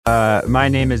My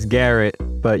name is Garrett,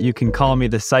 but you can call me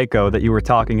the psycho that you were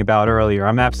talking about earlier.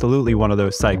 I'm absolutely one of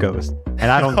those psychos.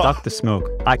 And I don't duck the smoke.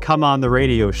 I come on the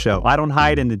radio show. I don't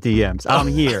hide in the DMs. I'm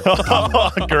here. Oh,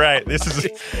 great. This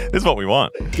is what we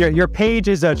want. Your page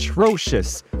is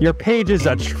atrocious. Your page is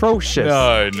atrocious.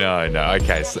 No.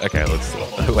 Okay,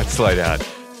 let's slow down.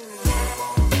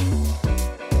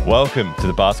 Welcome to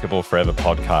the Basketball Forever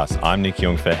podcast. I'm Nick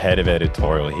Jungfer, head of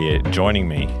editorial here. Joining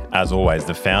me, as always,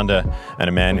 the founder and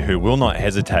a man who will not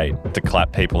hesitate to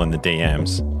clap people in the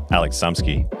DMs, Alex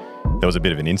Sumsky. There was a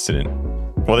bit of an incident.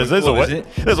 Well, there's always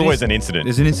an incident.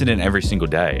 There's an incident every single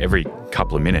day, every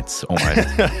couple of minutes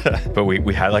almost. But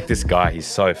we had like this guy, he's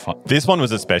so fun. This one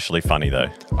was especially funny though.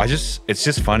 It's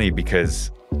just funny because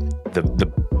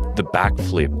the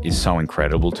backflip is so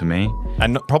incredible to me.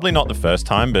 And probably not the first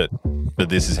time, but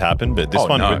this has happened. But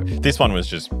this one was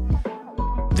just...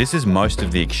 This is most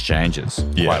of the exchanges,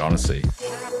 quite honestly.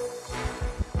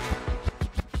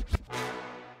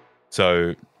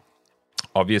 So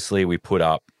obviously we put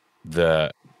up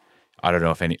I don't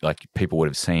know if any people would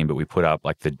have seen, but we put up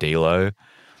like the D'Lo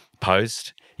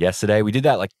post yesterday. We did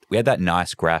that, we had that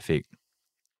nice graphic.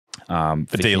 The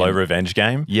D'Lo revenge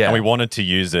game. Yeah. And we wanted to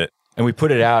use it. And we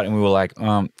put it out and we were like,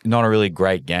 not a really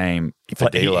great game for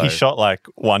D'Lo. He shot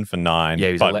 1 for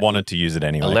 9, but wanted to use it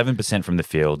anyway. 11% from the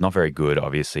field, not very good,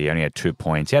 obviously. He only had 2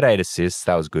 points. He had 8 assists.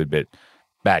 That was good, but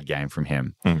bad game from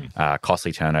him.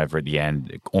 Costly turnover at the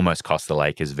end. It almost cost the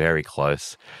Lakers, very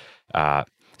close. So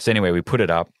anyway, we put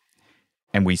it up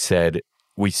and we said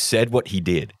what he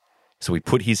did. So we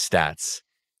put his stats,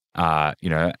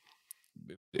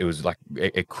 it was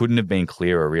it couldn't have been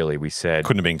clearer, really. We said...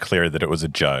 Couldn't have been clearer that it was a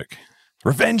joke.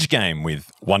 Revenge game with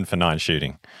 1 for 9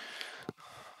 shooting.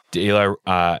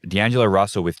 D'Angelo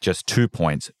Russell with just 2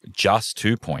 points,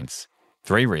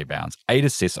 3 rebounds, 8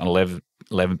 assists on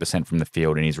 11% from the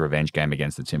field in his revenge game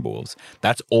against the Timberwolves.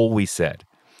 That's all we said.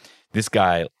 This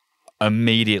guy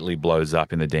immediately blows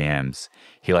up in the DMs.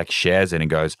 He shares it and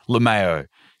goes, LeMayo,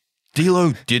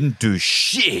 D'Lo didn't do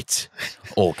shit.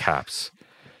 All caps.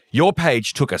 Your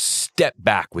page took a step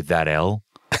back with that L.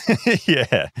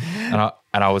 Yeah.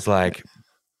 And I was like,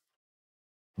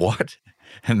 what?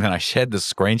 And then I shared the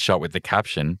screenshot with the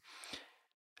caption.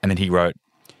 And then he wrote,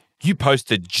 you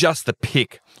posted just the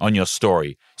pic on your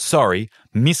story. Sorry,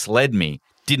 misled me.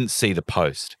 Didn't see the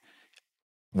post.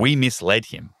 We misled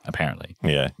him, apparently.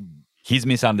 Yeah. His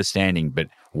misunderstanding, but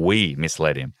we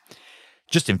misled him.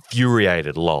 Just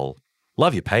infuriated, lol.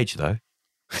 Love your page, though.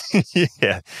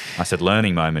 Yeah. I said,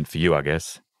 learning moment for you, I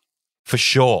guess. For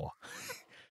sure.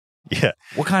 Yeah.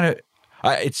 What kind of...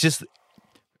 it's just...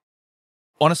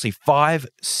 Honestly, 5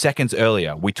 seconds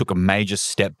earlier, we took a major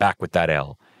step back with that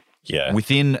L. Yeah.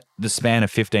 Within the span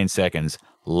of 15 seconds,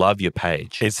 love your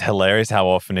page. It's hilarious how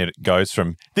often it goes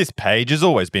from, this page has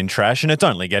always been trash and it's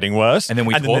only getting worse. And then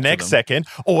the next second,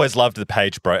 always loved the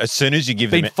page, bro. As soon as you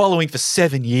give them... Been following for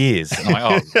 7 years. And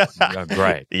I'm oh,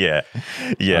 great. Yeah.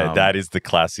 Yeah, that is the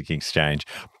classic exchange.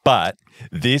 But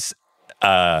this...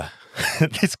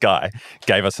 this guy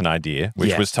gave us an idea,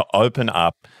 which was to open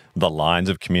up the lines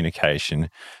of communication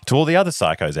to all the other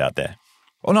psychos out there.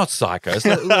 Well, not psychos.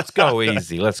 Let's go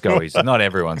easy. Not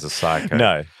everyone's a psycho.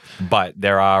 No. But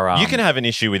there are... you can have an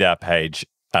issue with our page.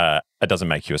 It doesn't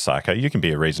make you a psycho. You can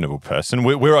be a reasonable person.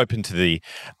 We're open to the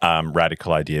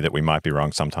radical idea that we might be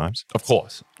wrong sometimes. Of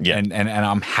course. Yeah. And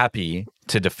I'm happy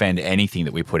to defend anything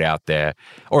that we put out there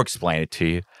or explain it to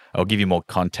you or give you more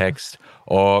context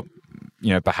or...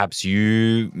 perhaps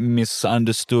you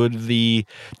misunderstood the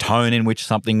tone in which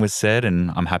something was said,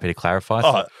 and I'm happy to clarify.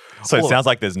 So it sounds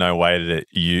like there's no way that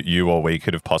you or we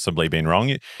could have possibly been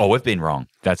wrong. Oh, we've been wrong.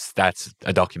 That's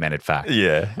a documented fact.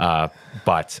 Yeah.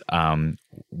 But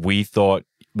we thought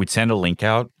we'd send a link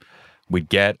out. We'd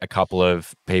get a couple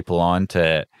of people on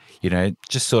to,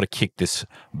 just sort of kick this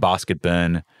basket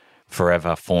burn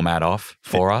forever format off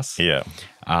for us. Yeah.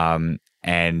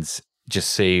 And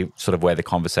just see sort of where the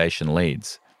conversation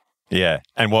leads. Yeah.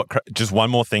 And just one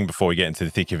more thing before we get into the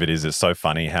thick of it is it's so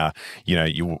funny how,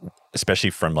 you,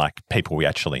 especially from people we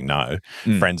actually know,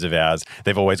 friends of ours,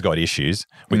 they've always got issues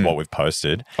with what we've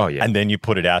posted. Oh, yeah. And then you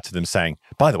put it out to them saying,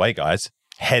 by the way, guys,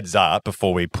 heads up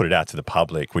before we put it out to the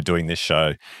public, we're doing this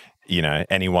show.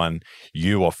 Anyone,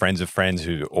 you or friends of friends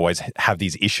who always have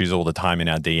these issues all the time in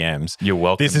our DMs. You're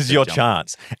welcome. This is your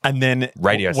chance. And then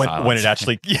radio when it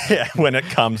actually, when it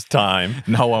comes time,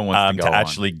 no one wants to go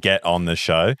actually get on the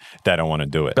show, they don't want to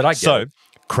do it. But I get it.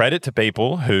 Credit to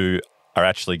people who are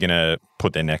actually going to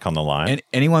put their neck on the line. And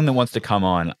anyone that wants to come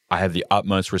on, I have the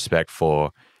utmost respect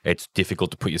for. It's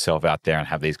difficult to put yourself out there and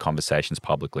have these conversations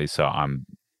publicly. So I'm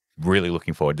really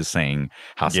looking forward to seeing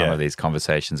how some of these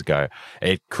conversations go.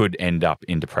 It could end up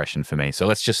in depression for me. So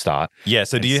let's just start. Yeah.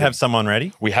 So do you have someone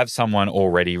ready? We have someone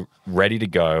already ready to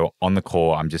go on the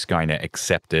call. I'm just going to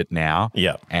accept it now.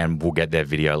 Yeah. And we'll get their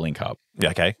video link up. Yeah,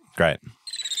 okay, great.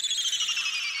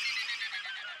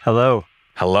 Hello.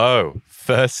 Hello.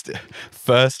 First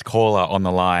caller on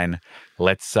the line.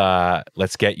 Let's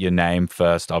get your name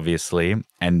first, obviously,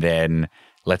 and then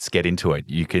let's get into it.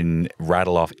 You can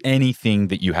rattle off anything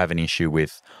that you have an issue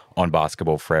with on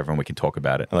Basketball Forever, and we can talk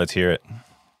about it. Let's hear it.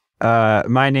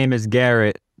 My name is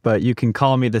Garrett, but you can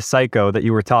call me the psycho that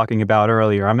you were talking about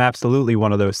earlier. I'm absolutely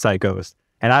one of those psychos.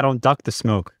 And I don't duck the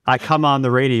smoke. I come on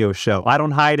the radio show. I don't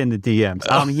hide in the DMs.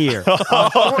 I'm here.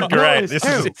 Oh, great. This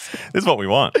is what we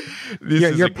want.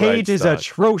 Your page is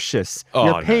atrocious.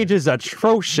 Your page is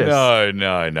atrocious.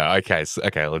 No.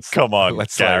 Okay, let's come on.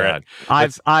 Let's Garrett.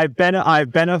 I've been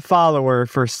a follower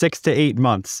for 6 to 8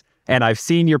 months, and I've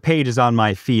seen your pages on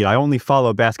my feed. I only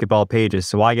follow basketball pages,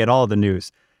 so I get all the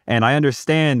news. And I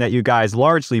understand that you guys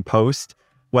largely post,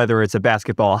 whether it's a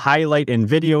basketball highlight in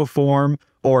video form,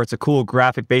 or it's a cool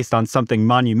graphic based on something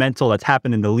monumental that's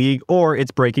happened in the league, or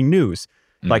it's breaking news,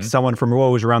 like someone from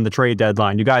Woj around the trade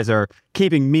deadline. You guys are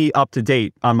keeping me up to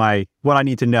date on what I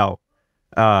need to know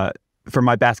for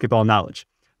my basketball knowledge.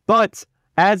 But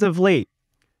as of late,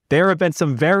 there have been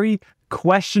some very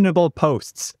questionable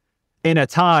posts in a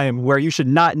time where you should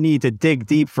not need to dig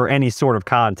deep for any sort of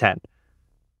content.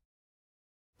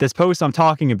 This post I'm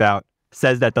talking about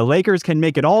says that the Lakers can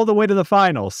make it all the way to the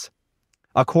finals,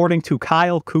 according to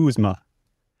Kyle Kuzma.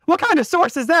 What kind of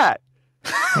source is that?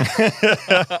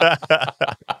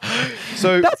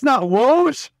 So that's not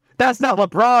Woj. That's not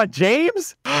LeBron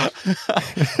James. All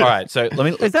right, so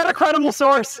Is that a credible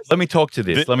source? Let me talk to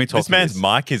this. This man's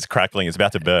mic is crackling. It's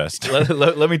about to burst.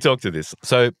 Let me talk to this.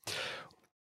 So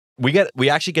we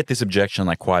actually get this objection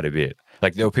like quite a bit.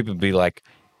 Like there will people be like,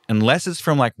 unless it's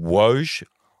from like Woj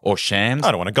or Shams,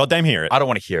 I don't want to goddamn hear it. I don't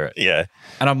want to hear it. Yeah.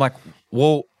 And I'm like,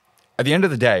 well, at the end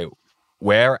of the day,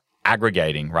 we're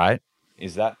aggregating, right?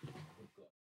 Is that?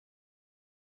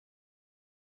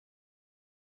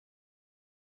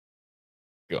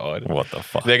 God. What the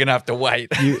fuck? They're going to have to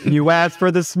wait. You asked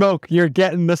for the smoke. You're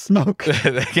getting the smoke.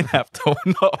 They're going to have to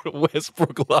not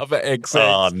Westbrook Lover XX.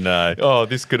 Oh, no. Oh,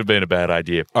 this could have been a bad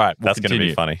idea. All right. That's going to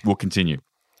be funny. We'll continue.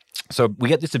 So we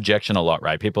get this objection a lot,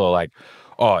 right? People are like,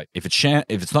 oh, if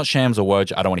it's not Shams or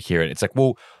Woj, I don't want to hear it. It's like,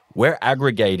 well, we're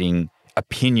aggregating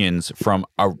opinions from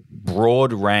a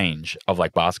broad range of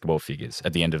like basketball figures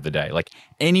at the end of the day. Like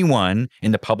anyone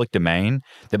in the public domain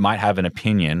that might have an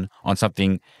opinion on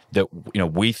something that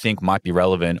we think might be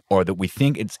relevant, or that we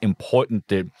think it's important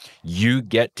that you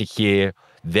get to hear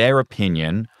their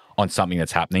opinion on something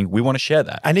that's happening, we want to share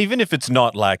that. And even if it's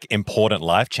not like important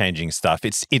life-changing stuff,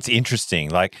 it's interesting.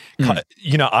 Like,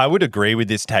 I would agree with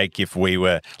this take if we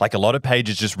were like, a lot of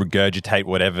pages just regurgitate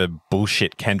whatever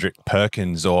bullshit Kendrick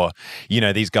Perkins or,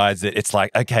 these guys that it's like,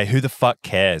 okay, who the fuck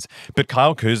cares? But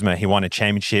Kyle Kuzma, he won a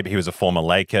championship. He was a former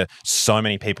Laker. So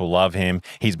many people love him.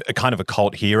 He's a kind of a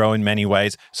cult hero in many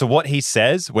ways. So what he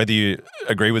says, whether you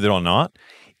agree with it or not,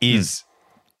 is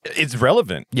it's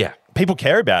relevant. Yeah. People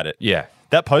care about it. Yeah.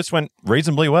 That post went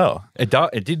reasonably well. It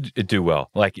did do well.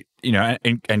 Like,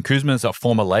 and Kuzma's a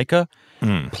former Laker,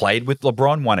 played with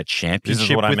LeBron, won a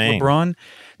championship with LeBron.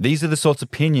 These are the sorts of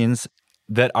opinions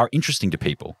that are interesting to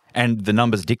people, and the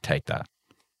numbers dictate that.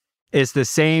 It's the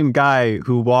same guy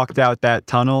who walked out that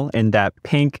tunnel in that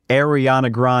pink Ariana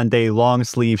Grande long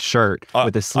sleeve shirt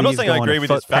with the sleeves going a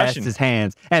foot past his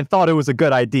hands and thought it was a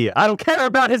good idea. I don't care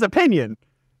about his opinion.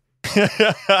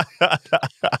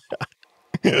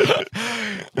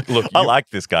 Look, I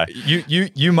like this guy.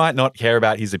 You might not care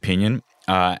about his opinion,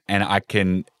 and I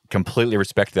can completely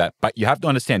respect that. But you have to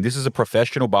understand, this is a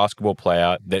professional basketball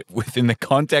player that, within the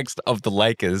context of the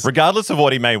Lakers, regardless of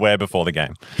what he may wear before the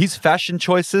game, his fashion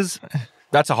choices,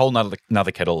 that's a whole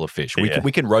nother kettle of fish.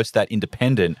 We can roast that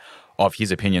independent of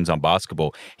his opinions on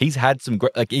basketball. He's had some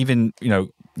great, like even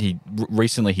he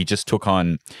recently just took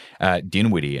on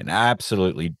Dinwiddie and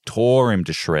absolutely tore him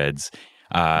to shreds.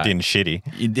 Din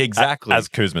Shitty. Exactly. As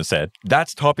Kuzma said.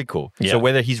 That's topical. Yeah. So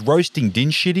whether he's roasting Din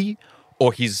Shitty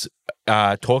or he's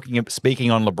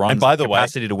speaking on LeBron's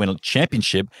capacity to win a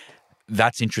championship,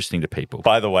 that's interesting to people.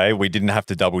 By the way, we didn't have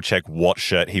to double check what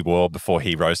shirt he wore before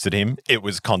he roasted him. It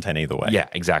was content either way. Yeah,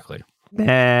 exactly.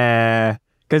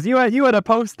 Because you had a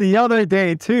post the other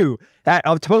day, too,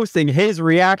 of posting his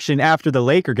reaction after the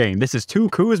Laker game. This is 2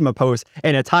 Kuzma posts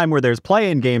in a time where there's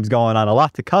play-in games going on, a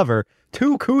lot to cover.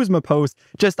 2 Kuzma posts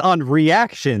just on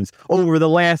reactions over the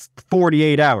last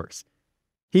 48 hours.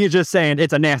 He is just saying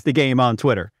it's a nasty game on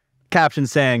Twitter. caption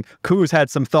saying, Kuz had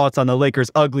some thoughts on the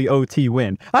Lakers' ugly OT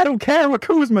win. I don't care what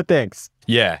Kuzma thinks.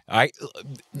 Yeah,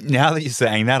 now that you're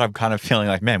saying that, I'm kind of feeling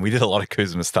like, man, we did a lot of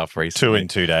Kuzma stuff recently. 2 in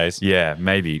 2 days. Yeah,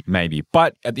 maybe.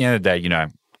 But at the end of the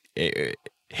day,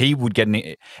 he would get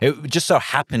it just so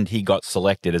happened he got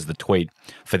selected as the tweet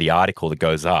for the article that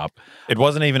goes up. It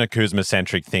wasn't even a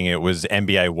Kuzma-centric thing. It was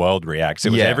NBA World Reacts.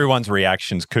 It was everyone's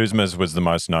reactions. Kuzma's was the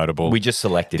most notable. We just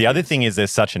selected The other thing is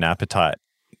there's such an appetite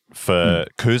for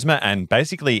Kuzma, and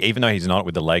basically, even though he's not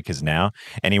with the Lakers now,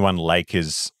 anyone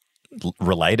Lakers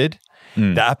related,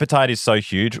 the appetite is so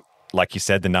huge. Like you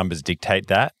said, the numbers dictate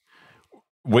that.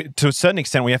 To a certain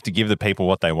extent, we have to give the people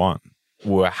what they want.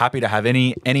 We're happy to have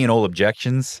any and all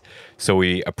objections. So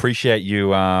we appreciate you.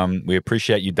 We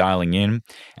appreciate you dialing in,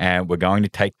 and we're going to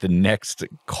take the next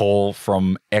call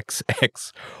from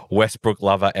XX Westbrook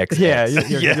lover XX. Yeah,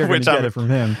 you're going to get it from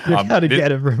him. You're going to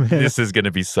get it from him. This is going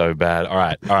to be so bad. All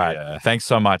right. Yeah. Thanks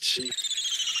so much.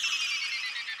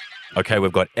 Okay,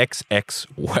 we've got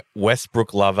XX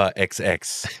Westbrook lover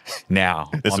XX now.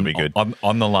 This will be good.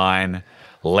 On the line.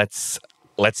 Let's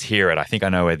hear it. I think I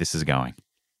know where this is going.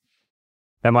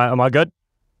 Am I good?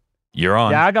 You're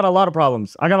on. Yeah, I got a lot of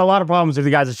problems. I got a lot of problems with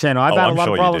you guys' channel. I've had a lot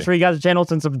of problems for you guys' channel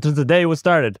since the day it was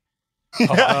started.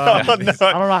 I don't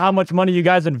know how much money you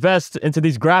guys invest into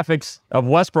these graphics of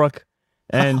Westbrook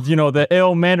and, the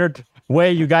ill-mannered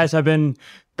way you guys have been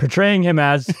portraying him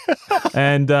as.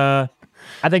 And I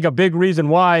think a big reason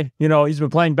why, he's been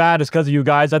playing bad is because of you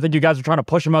guys. I think you guys are trying to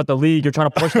push him out the league. You're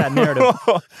trying to push that narrative.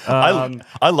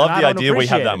 I love the idea we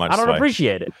have that much I don't sway.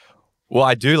 appreciate it. Well,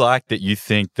 I do like that you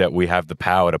think that we have the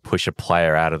power to push a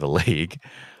player out of the league,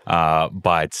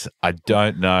 but I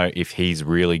don't know if he's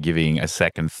really giving a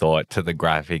second thought to the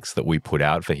graphics that we put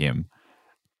out for him.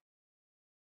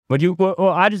 But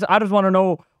I just want to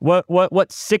know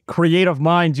what sick creative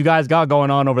minds you guys got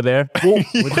going on over there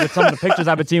with some of the pictures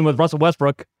I've been seeing with Russell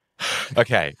Westbrook.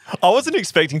 Okay. I wasn't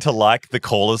expecting to like the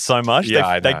callers so much.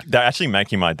 Yeah, they're actually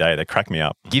making my day. They crack me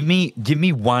up. Give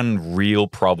me one real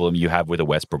problem you have with a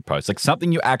Westbrook post, like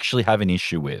something you actually have an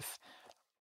issue with.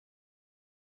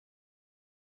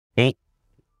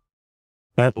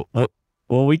 Well,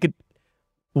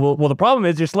 the problem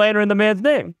is you're slandering the man's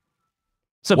name.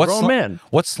 It's a grown man.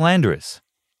 What's slanderous?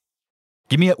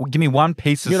 Give me one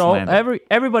piece of slander.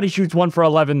 Everybody shoots 1 for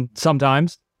 11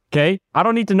 sometimes. Okay, I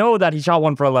don't need to know that he shot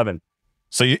 1 for 11.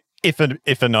 So if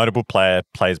a notable player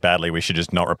plays badly, we should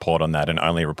just not report on that and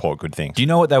only report good things. Do you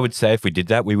know what they would say if we did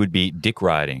that? We would be dick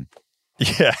riding.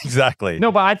 Yeah, exactly.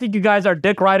 No, but I think you guys are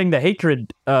dick riding the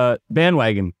hatred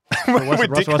bandwagon. We're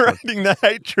dick riding the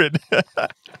hatred.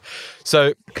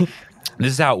 So this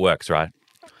is how it works, right?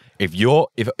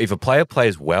 If a player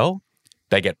plays well,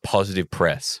 they get positive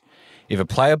press. If a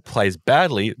player plays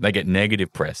badly, they get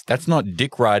negative press. That's not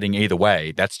dick riding either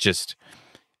way. That's just,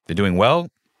 they're doing well,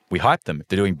 we hype them. If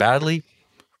they're doing badly,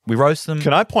 we roast them.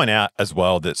 Can I point out as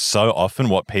well that so often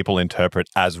what people interpret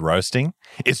as roasting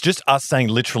is just us saying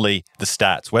literally the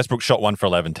stats. Westbrook shot 1 for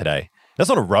 11 today. That's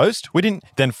not a roast. We didn't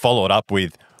then follow it up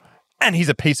with, and he's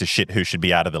a piece of shit who should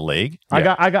be out of the league.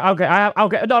 Yeah. Wait,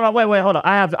 hold on.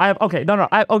 Wait.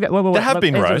 There have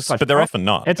been roasts, but they're often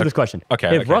not. Answer this question.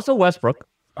 Okay. If Russell Westbrook,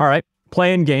 all right,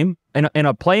 play-in game, in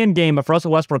a play-in game, if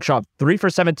Russell Westbrook shot 3 for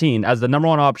 17 as the number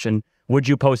one option, would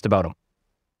you post about him?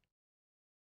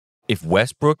 If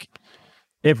Westbrook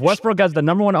as the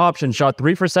number one option shot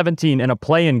 3 for 17 in a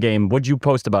play-in game, would you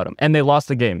post about him? And they lost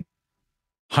the game.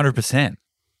 100%.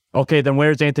 Okay, then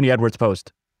where's Anthony Edwards'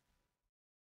 post?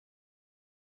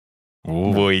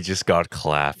 Ooh. Boy, just got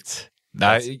clapped.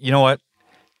 You know what?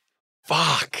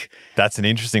 Fuck. That's an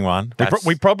interesting one.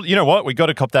 We probably, you know what? We got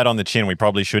to cop that on the chin. We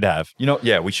probably should have.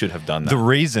 We should have done that. The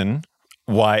reason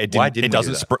why it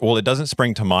doesn't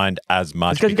spring to mind as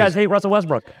much. It's because you guys hate Russell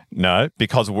Westbrook. No,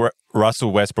 because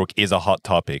Russell Westbrook is a hot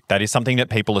topic. That is something that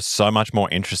people are so much more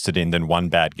interested in than one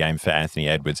bad game for Anthony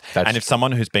Edwards. If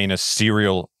someone who's been a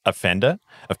serial offender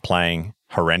of playing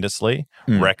horrendously,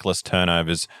 reckless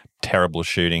turnovers, terrible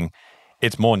shooting,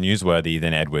 it's more newsworthy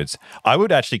than Edwards. I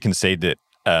would actually concede that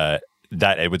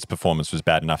that Edwards' performance was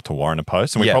bad enough to warrant a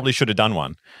post, and we probably should have done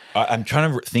one. I'm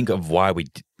trying to think of why we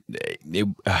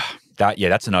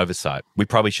that's an oversight. We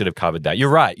probably should have covered that. You're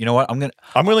right. You know what?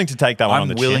 I'm willing to take that one on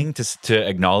the chin. I'm willing to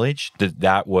acknowledge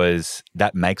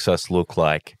that makes us look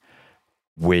like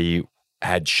we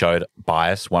had showed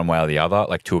bias one way or the other,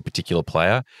 like to a particular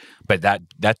player. But that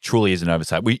truly is an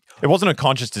oversight. It wasn't a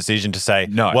conscious decision to say,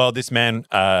 no, well, this man,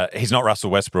 he's not Russell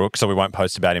Westbrook, so we won't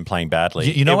post about him playing badly.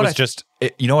 It was just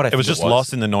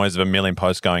lost in the noise of a million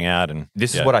posts going out. And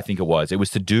this is what I think it was. It was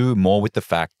to do more with the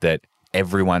fact that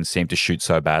everyone seemed to shoot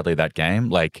so badly that game.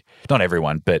 Like, not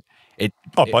everyone, but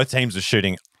Both teams were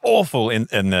shooting awful in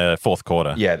the fourth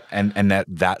quarter. Yeah, and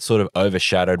that sort of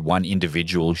overshadowed one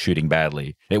individual shooting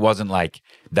badly. It wasn't like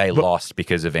they lost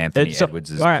because of Anthony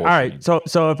Edwards' all right. So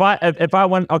if I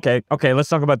went, okay, let's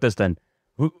talk about this then.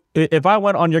 If I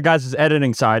went on your guys'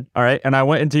 editing side, all right, and I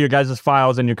went into your guys'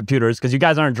 files and your computers, because you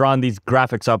guys aren't drawing these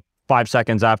graphics up 5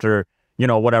 seconds after,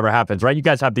 whatever happens, right? You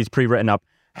guys have these pre-written up.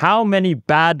 How many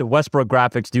bad Westbrook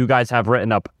graphics do you guys have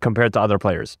written up compared to other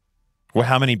players? Well,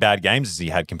 how many bad games has he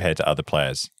had compared to other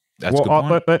players? That's a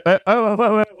good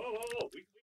point.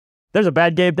 There's a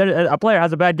bad game. A player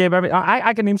has a bad game.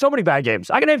 I can name so many bad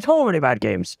games. I can name so many bad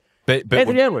games. But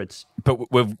Anthony Edwards. But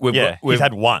he's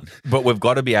had one. But we've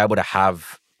got to be able to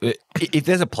have. If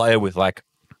there's a player with like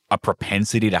a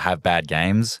propensity to have bad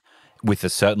games with a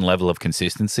certain level of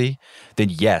consistency, then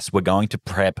yes, we're going to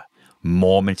prep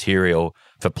more material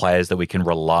for players that we can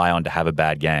rely on to have a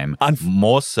bad game,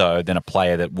 more so than a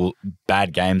player that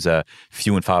bad games are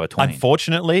few and far between.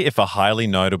 Unfortunately, if a highly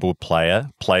notable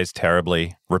player plays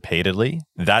terribly repeatedly,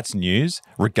 that's news,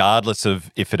 regardless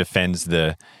of if it offends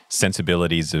the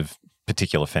sensibilities of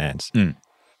particular fans.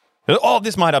 Oh,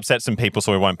 this might upset some people,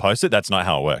 so we won't post it. That's not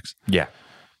how it works. Yeah.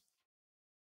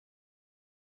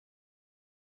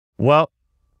 Well,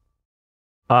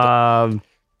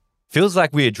 feels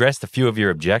like we addressed a few of your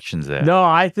objections there. No,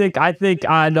 I think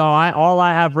I know. All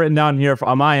I have written down here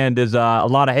on my end is a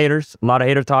lot of haters, a lot of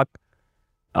hater talk.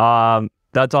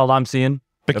 That's all I'm seeing.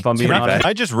 If I'm being honest,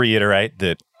 I just reiterate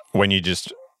that when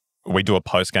we do a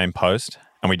post-game post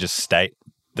and we just state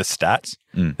the stats,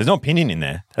 there's no opinion in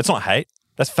there. That's not hate.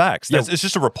 That's facts. It's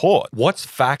just a report. What's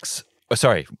facts?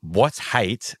 What's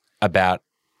hate about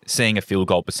seeing a field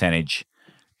goal percentage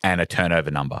and a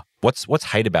turnover number? What's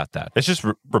hate about that? It's just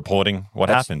reporting what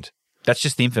happened. That's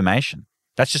just the information.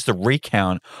 That's just the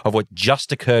recount of what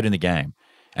just occurred in the game.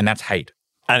 And that's hate.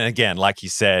 And again, like you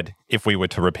said, if we were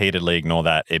to repeatedly ignore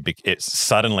that, it's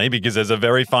suddenly, because there's a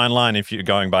very fine line if you're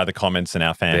going by the comments and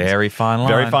our fans. Very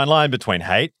fine line between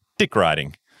hate, dick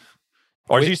riding.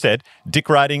 Or as you said, dick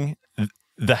riding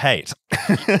the hate.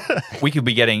 We could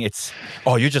be getting,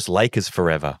 you're just Lakers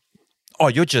forever.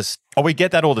 We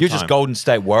get that all the time. You're just Golden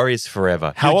State Warriors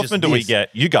forever. How often do we get,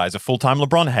 you guys are full-time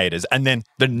LeBron haters, and then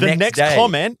the next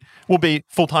comment will be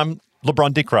full-time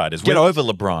LeBron dick riders. Get over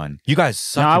LeBron. You guys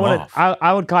suck him off.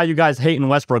 I would call you guys hating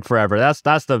Westbrook forever. That's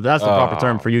the proper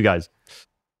term for you guys.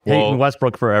 Hating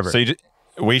Westbrook forever. So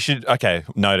we should,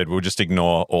 noted, we'll just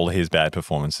ignore all his bad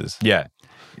performances. Yeah.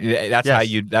 That's how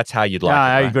you'd like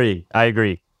it. Right? I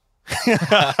agree.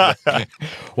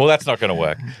 Well, that's not going to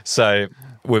work. So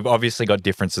we've obviously got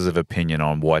differences of opinion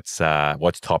on what's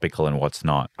topical and what's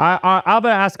not. I'm going to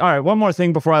ask, all right, one more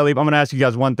thing before I leave. I'm going to ask you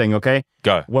guys one thing, okay?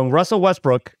 Go. When Russell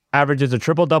Westbrook averages a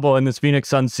triple-double in this Phoenix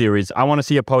Suns series, I want to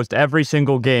see a post every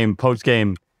single game,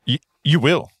 post-game. You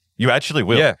will. You actually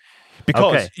will. Yeah.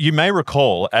 Because you may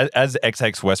recall, as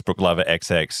XX Westbrook lover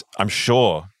XX, I'm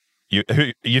sure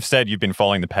you've said you've been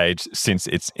following the page since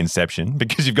its inception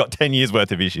because you've got 10 years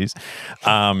worth of issues.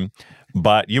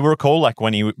 But you recall like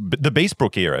when the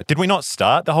Beastbrook era. Did we not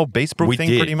start the whole Beastbrook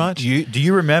thing pretty much? Do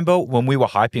you remember when we were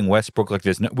hyping Westbrook like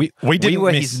there's we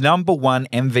were his number one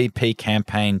MVP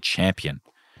campaign champion.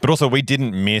 But also we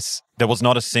didn't miss, there was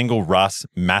not a single Russ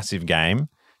massive game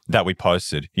that we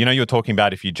posted. You know, you were talking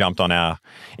about if you jumped into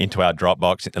our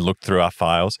Dropbox and looked through our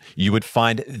files, you would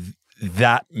find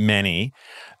that many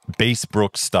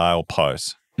Beastbrook style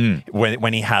posts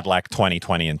when he had like 20,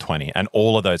 20, and 20. And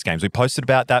all of those games, we posted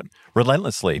about that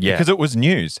relentlessly because it was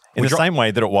news in the same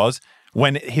way that it was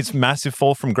when his massive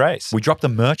fall from grace. We dropped a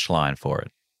merch line for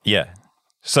it. Yeah.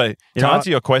 So to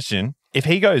answer your question, if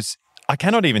he goes, I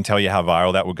cannot even tell you how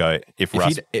viral that would go if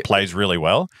Russ plays really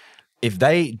well. If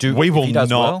he does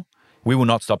well, we will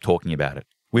not stop talking about it.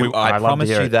 I promise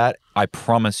you that. I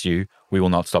promise you we will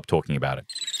not stop talking about it.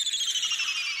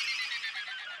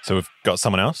 So we've got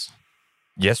someone else?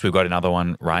 Yes, we've got another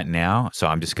one right now. So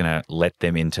I'm just going to let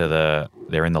them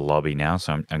they're in the lobby now.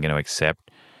 So I'm going to accept.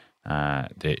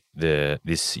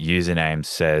 This username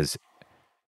says,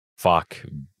 fuck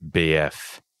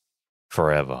BF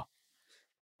forever.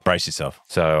 Brace yourself.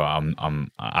 So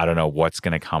I don't know what's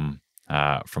going to come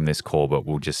from this call, but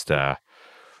we'll just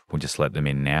let them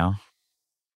in now.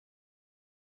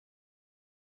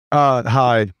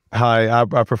 Hi.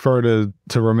 I prefer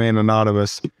to remain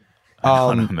anonymous.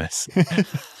 Anonymous.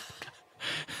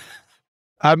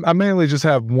 I mainly just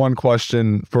have one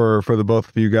question for the both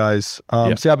of you guys.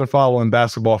 See, I've been following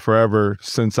basketball forever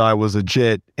since I was a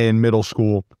JIT in middle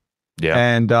school. Yeah.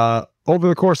 And over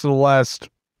the course of the last,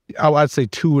 I'd say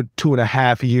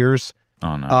 2.5 years,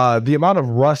 the amount of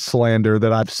Russ slander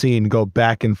that I've seen go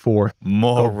back and forth.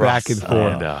 More Russ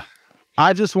slander.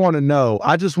 I just want to know,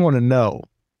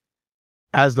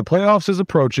 as the playoffs is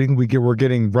approaching, we're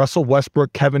getting Russell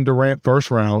Westbrook, Kevin Durant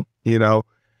first round,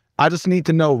 I just need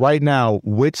to know right now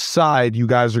which side you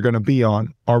guys are going to be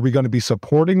on. Are we going to be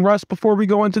supporting Russ before we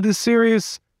go into this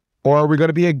series? Or are we going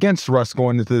to be against Russ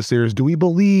going into this series? Do we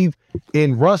believe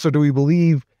in Russ or do we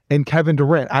believe in Kevin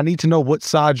Durant? I need to know what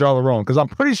side y'all are on because I'm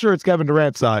pretty sure it's Kevin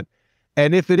Durant's side.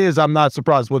 And if it is, I'm not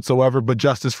surprised whatsoever, but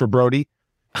justice for Brody.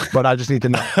 But I just need to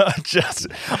know.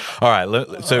 All right.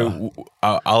 So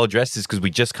I'll address this because we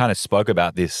just kind of spoke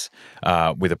about this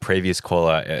with a previous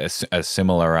caller, a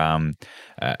similar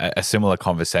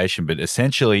conversation. But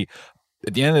essentially,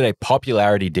 at the end of the day,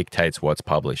 popularity dictates what's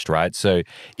published, right? So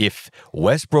if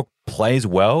Westbrook plays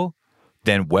well,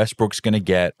 then Westbrook's going to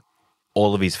get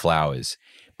all of his flowers.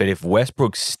 But if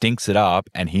Westbrook stinks it up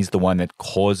and he's the one that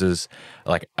causes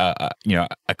like a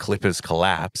Clippers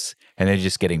collapse and they're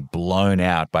just getting blown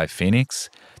out by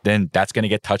Phoenix, then that's going to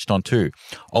get touched on too.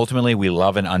 Ultimately, we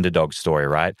love an underdog story,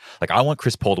 right? Like I want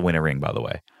Chris Paul to win a ring, by the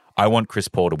way. I want Chris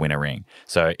Paul to win a ring.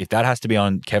 So if that has to be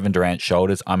on Kevin Durant's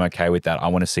shoulders, I'm okay with that. I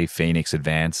want to see Phoenix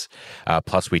advance.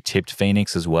 Plus, we tipped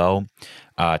Phoenix as well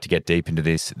to get deep into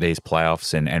these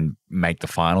playoffs and make the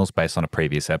finals based on a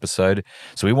previous episode.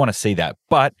 So we want to see that.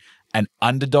 But an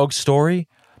underdog story,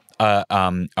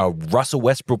 a Russell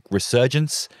Westbrook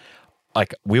resurgence,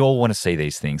 like we all want to see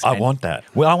these things. I want that.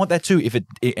 Well, I want that too. If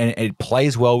it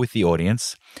plays well with the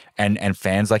audience and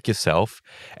fans like yourself.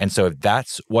 And so if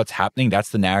that's what's happening, that's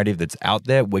the narrative that's out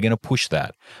there, we're going to push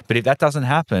that. But if that doesn't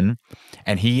happen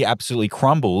and he absolutely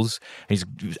crumbles, he's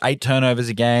 8 turnovers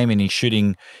a game and he's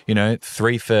shooting,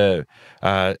 3 for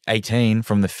 18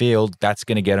 from the field, that's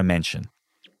going to get a mention.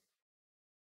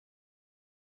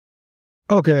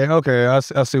 Okay. I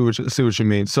see what you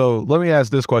mean. So let me ask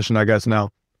this question, I guess now.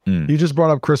 You just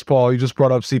brought up Chris Paul. You just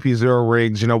brought up CP0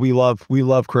 rings. We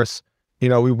love Chris. We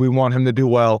want him to do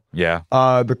well. Yeah.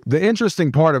 The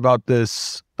interesting part about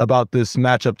this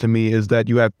matchup to me is that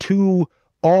you have 2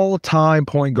 all-time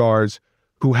point guards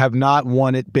who have not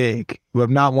won it big, who have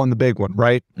not won the big one,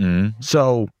 right?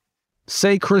 So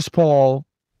say Chris Paul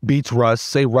beats Russ,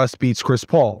 say Russ beats Chris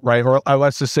Paul, right? Or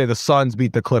let's just say the Suns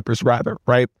beat the Clippers rather,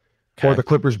 right? Okay. Or the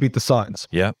Clippers beat the Suns.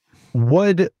 Yeah.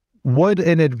 Would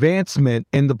an advancement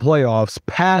in the playoffs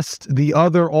past the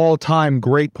other all-time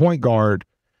great point guard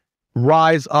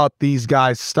rise up these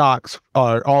guys' stocks,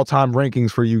 all-time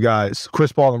rankings for you guys?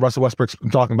 Chris Paul and Russell Westbrook,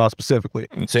 I'm talking about specifically.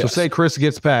 So say Chris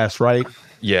gets past, right?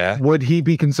 Yeah. Would you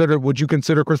consider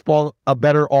Chris Paul a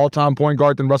better all-time point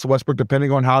guard than Russell Westbrook,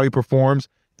 depending on how he performs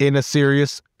in a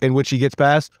series in which he gets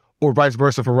past, or vice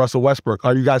versa for Russell Westbrook?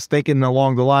 Are you guys thinking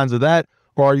along the lines of that?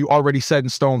 Or are you already set in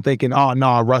stone thinking, oh,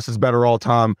 no, Russ is better all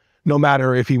time, no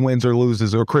matter if he wins or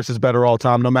loses, or Chris is better all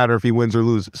time, no matter if he wins or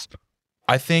loses?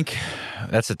 I think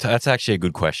that's actually a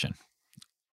good question.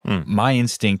 My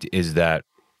instinct is that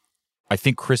I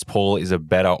think Chris Paul is a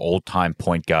better all-time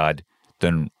point guard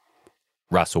than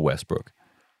Russell Westbrook.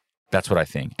 That's what I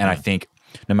think. And I think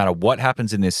no matter what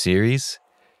happens in this series,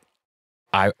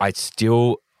 I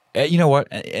still, you know what?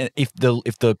 If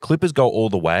the Clippers go all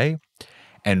the way,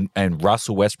 and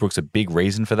Russell Westbrook's a big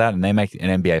reason for that, and they make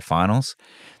an NBA Finals,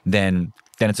 then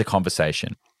it's a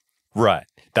conversation. Right.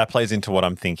 That plays into what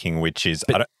I'm thinking, which is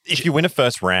if you win a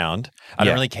first round, I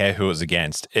don't really care who it was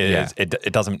against.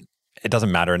 It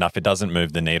doesn't matter enough. It doesn't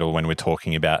move the needle when we're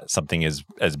talking about something as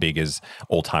big as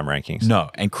all-time rankings. No,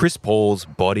 and Chris Paul's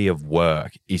body of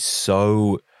work is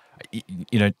so...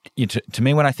 to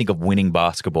me, when I think of winning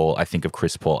basketball, I think of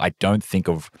Chris Paul. I don't think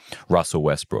of Russell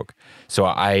Westbrook. So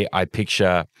I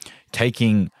picture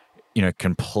taking,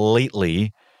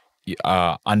 completely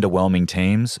underwhelming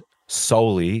teams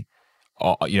solely,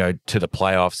 to the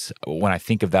playoffs. When I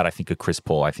think of that, I think of Chris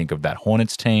Paul. I think of that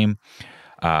Hornets team.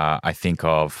 I think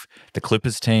of the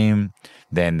Clippers team,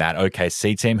 then that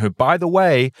OKC team, who, by the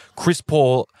way, Chris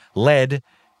Paul led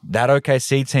that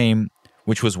OKC team,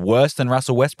 which was worse than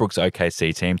Russell Westbrook's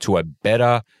OKC team, to a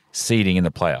better seeding in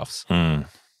the playoffs.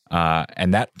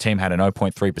 And that team had a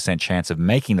 0.3% chance of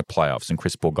making the playoffs, and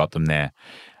Chris Paul got them there.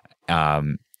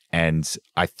 And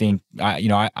I think,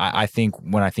 I think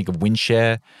when I think of win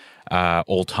share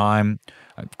all time,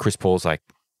 Chris Paul's like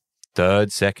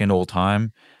third, second all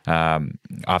time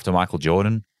after Michael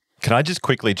Jordan. Can I just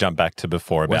quickly jump back to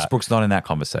before about... Westbrook's not in that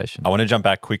conversation. I want to jump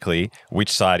back quickly.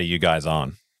 Which side are you guys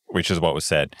on? Which is what was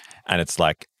said. And it's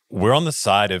like, we're on the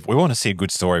side of, we want to see a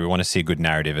good story. We want to see a good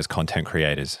narrative as content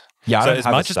creators. Yeah. So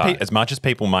as much as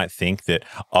people might think that,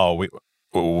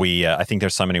 I think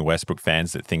there's so many Westbrook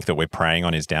fans that think that we're preying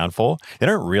on his downfall. They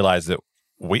don't realize that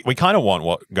we kind of want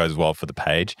what goes well for the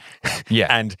page. Yeah.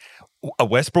 And a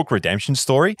Westbrook redemption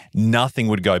story, nothing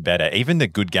would go better. Even the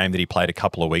good game that he played a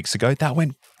couple of weeks ago, that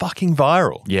went fucking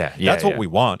viral. Yeah. That's what we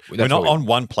want. We're not on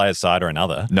one player's side or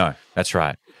another. No, that's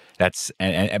right.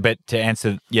 But to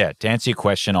answer your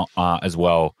question as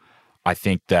well, I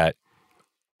think that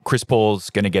Chris Paul's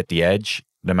going to get the edge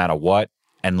no matter what,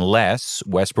 unless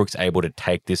Westbrook's able to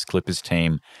take this Clippers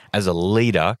team as a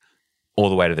leader all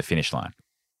the way to the finish line.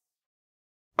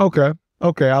 Okay,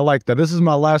 I like that. This is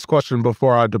my last question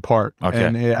before I depart. Okay.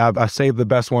 And I saved the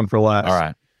best one for last. All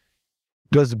right.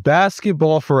 Does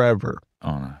basketball forever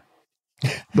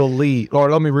believe,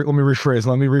 or let me rephrase.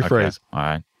 Okay. All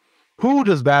right. Who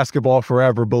does basketball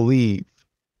forever believe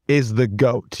is the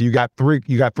GOAT? You got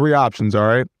three options, all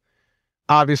right?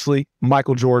 Obviously,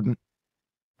 Michael Jordan.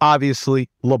 Obviously,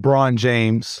 LeBron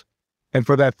James. And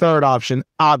for that third option,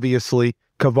 obviously,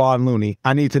 Kevon Looney.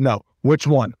 I need to know which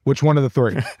one of the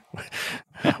three.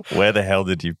 Where the hell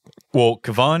did you? Well,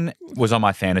 Kevon was on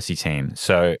my fantasy team,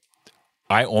 so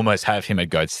I almost have him at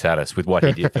GOAT status with what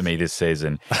he did for me this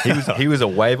season. He was a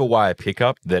waiver wire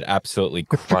pickup that absolutely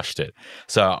crushed it.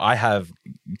 So I have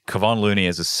Kevon Looney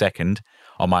as a second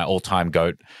on my all-time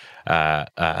GOAT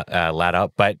ladder.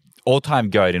 But all-time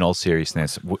GOAT, in all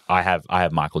seriousness, I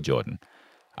have Michael Jordan.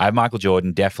 I have Michael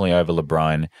Jordan definitely over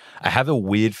LeBron. I have a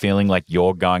weird feeling like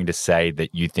you're going to say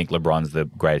that you think LeBron's the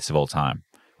greatest of all time,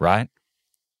 right?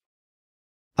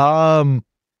 Or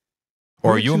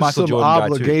are you a Michael Jordan guy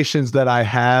too? Obligations that I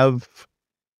have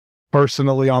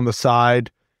personally on the side.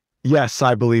 Yes,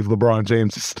 I believe LeBron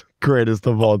James is the greatest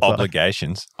of all time.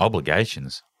 Obligations.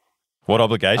 What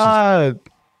obligations?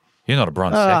 You're not a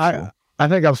bronzexual. I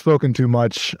think I've spoken too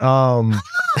much. Oh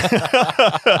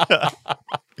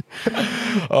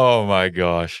my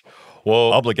gosh.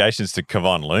 Well, obligations to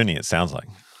Kevon Looney, it sounds like.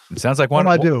 It sounds like one.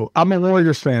 I do. I'm a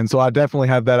Warriors fan, so I definitely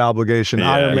have that obligation.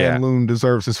 Yeah, Iron Man Loon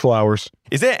deserves his flowers.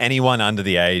 Is there anyone under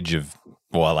the age of,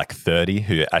 like 30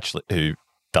 who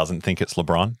doesn't think it's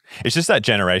LeBron? It's just that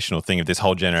generational thing of this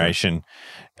whole generation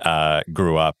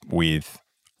grew up with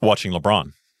watching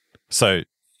LeBron. So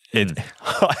you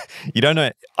don't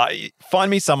know. Find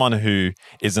me someone who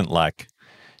isn't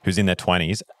who's in their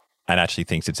 20s and actually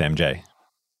thinks it's MJ.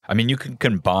 I mean, you can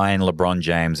combine LeBron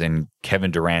James and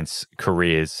Kevin Durant's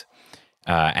careers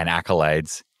and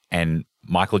accolades, and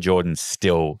Michael Jordan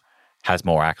still has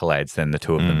more accolades than the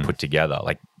two of them put together.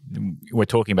 Like, we're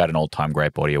talking about an all-time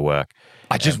great body of work.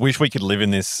 I just wish we could live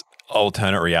in this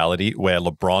alternate reality where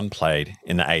LeBron played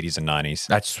in the 80s and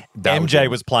 90s. MJ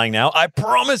was playing now. I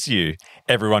promise you,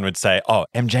 everyone would say, "Oh,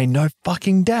 MJ, no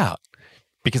fucking doubt,"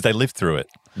 because they lived through it.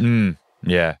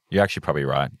 Yeah, you're actually probably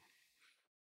right.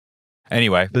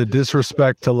 Anyway, the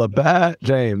disrespect to LeBron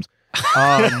James.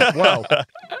 Well,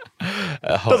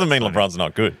 doesn't mean LeBron's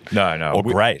not good. No, or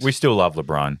great. We still love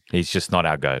LeBron. He's just not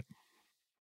our GOAT.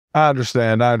 I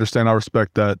understand. I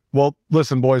respect that. Well,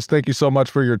 listen, boys, thank you so much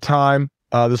for your time.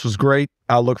 This was great.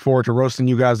 I look forward to roasting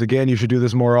you guys again. You should do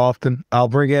this more often. I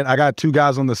got two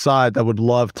guys on the side that would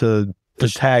love to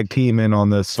tag team in on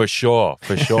this. For sure.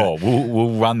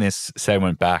 We'll run this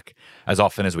segment back as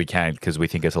often as we can because we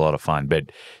think it's a lot of fun.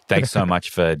 But thanks so much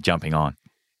for jumping on.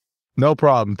 No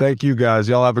problem. Thank you, guys.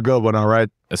 Y'all have a good one, all right?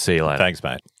 I'll see you later. Thanks,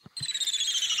 mate.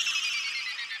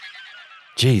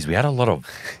 Geez, we had a lot of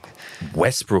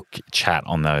Westbrook chat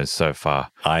on those so far.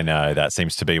 I know. That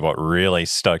seems to be what really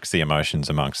stokes the emotions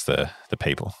amongst the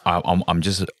people. I'm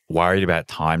just worried about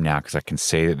time now because I can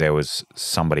see that there was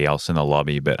somebody else in the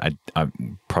lobby, but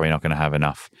I'm probably not going to have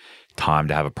enough time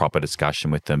to have a proper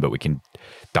discussion with them, but we can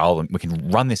dial them. We can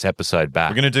run this episode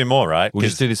back. We're going to do more, right? We'll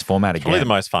just do this format again. Probably the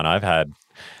most fun I've had.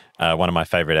 One of my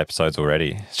favorite episodes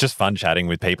already. It's just fun chatting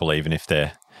with people, even if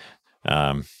they're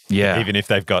even if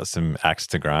they've got some axe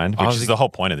to grind, which is the whole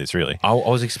point of this, really. I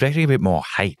was expecting a bit more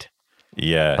hate.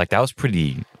 Yeah. Like, that was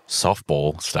pretty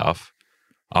softball stuff.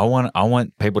 I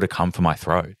want people to come for my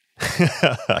throat.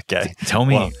 Okay. Tell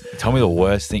me the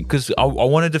worst thing, because I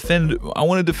want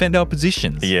to defend our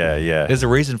positions. Yeah. There's a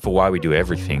reason for why we do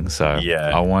everything. So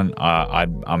yeah,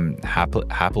 I'm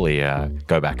happily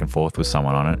go back and forth with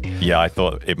someone on it. Yeah, I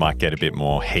thought it might get a bit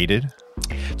more heated.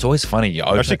 It's always funny.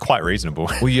 Actually, quite reasonable.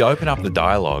 Well, you open up the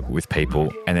dialogue with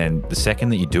people, and then the second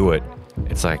that you do it,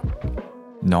 it's like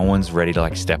no one's ready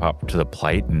to step up to the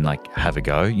plate and have a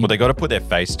go. Well, they got to put their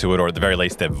face to it, or at the very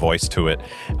least their voice to it.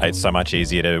 It's so much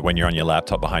easier to, when you're on your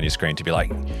laptop behind your screen, to be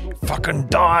like, fucking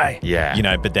die.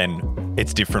 Yeah. But then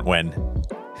it's different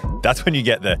that's when you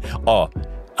get the,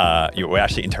 we're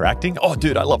actually interacting. Oh,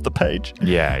 dude, I love the page.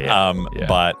 Yeah.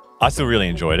 But I still really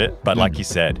enjoyed it. But like you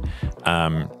said,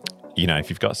 if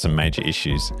you've got some major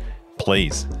issues,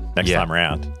 please, next time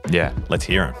around, let's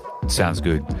hear them. Sounds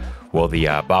good. Well, the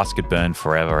Basket Burn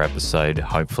Forever episode,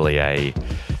 hopefully a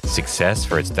success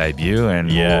for its debut, and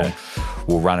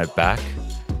we'll run it back.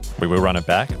 We will run it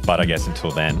back, but I guess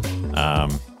until then,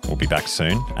 we'll be back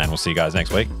soon, and we'll see you guys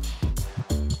next week.